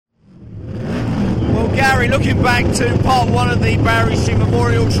Gary, looking back to part one of the Barry Street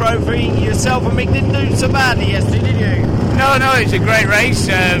Memorial Trophy, yourself and Mick didn't do so badly yesterday, did you? No, it's a great race.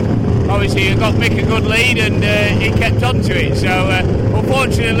 Obviously, you got Mick a good lead and he kept on to it. So,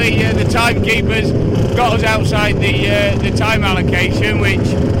 unfortunately, the timekeepers got us outside the time allocation, which,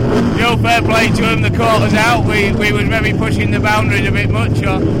 fair play to them, the caught us out. We was maybe pushing the boundaries a bit much,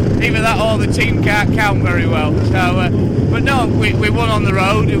 or either that or the team can't count very well. So, but no, we won on the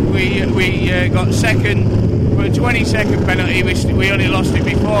road. We got second for a 20-second penalty. We only lost it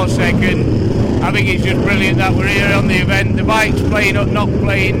before second. I think it's just brilliant that we're here on the event. The bike's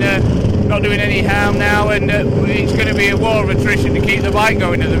not doing any harm now, and it's going to be a war of attrition to keep the bike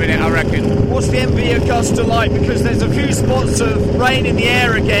going at the minute, I reckon. What's the MV Augusta like? Because there's a few spots of rain in the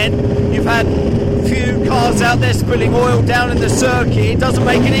air again. You've had a few cars out there spilling oil down in the circuit. It doesn't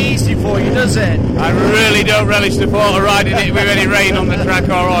make it easy for you, does it? I really don't relish the thought of riding it with any rain on the track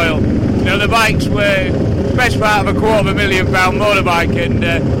or oil. The bikes were best part of a £250,000 motorbike, and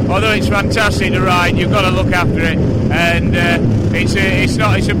although it's fantastic to ride, you've got to look after it, and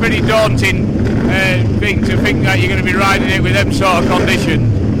it's a pretty daunting thing to think that you're going to be riding it with them sort of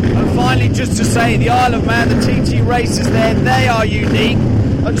conditions. And finally, just to say, the Isle of Man, the TT races there, they are unique,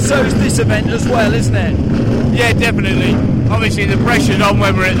 and so is this event as well, isn't it? Yeah, definitely. Obviously the pressure's on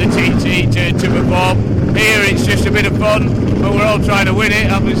when we're at the TT to perform. Here it's just a bit of fun, but we're all trying to win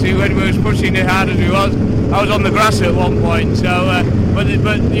it. Obviously when we was pushing it hard as we was, I was on the grass at one point, so but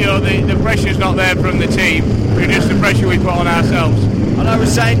the pressure's not there from the team. It's just the pressure we put on ourselves. And I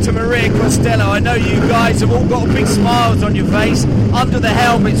was saying to Maria Costello, I know you guys have all got big smiles on your face under the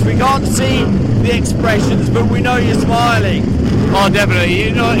helmets. We can't see the expressions, but we know you're smiling. Oh,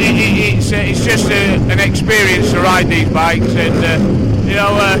 definitely. It's just an experience to ride these bikes,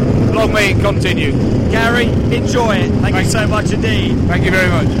 and long may it continue. Gary, enjoy it. Thank you so much indeed. Thank you very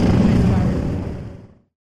much.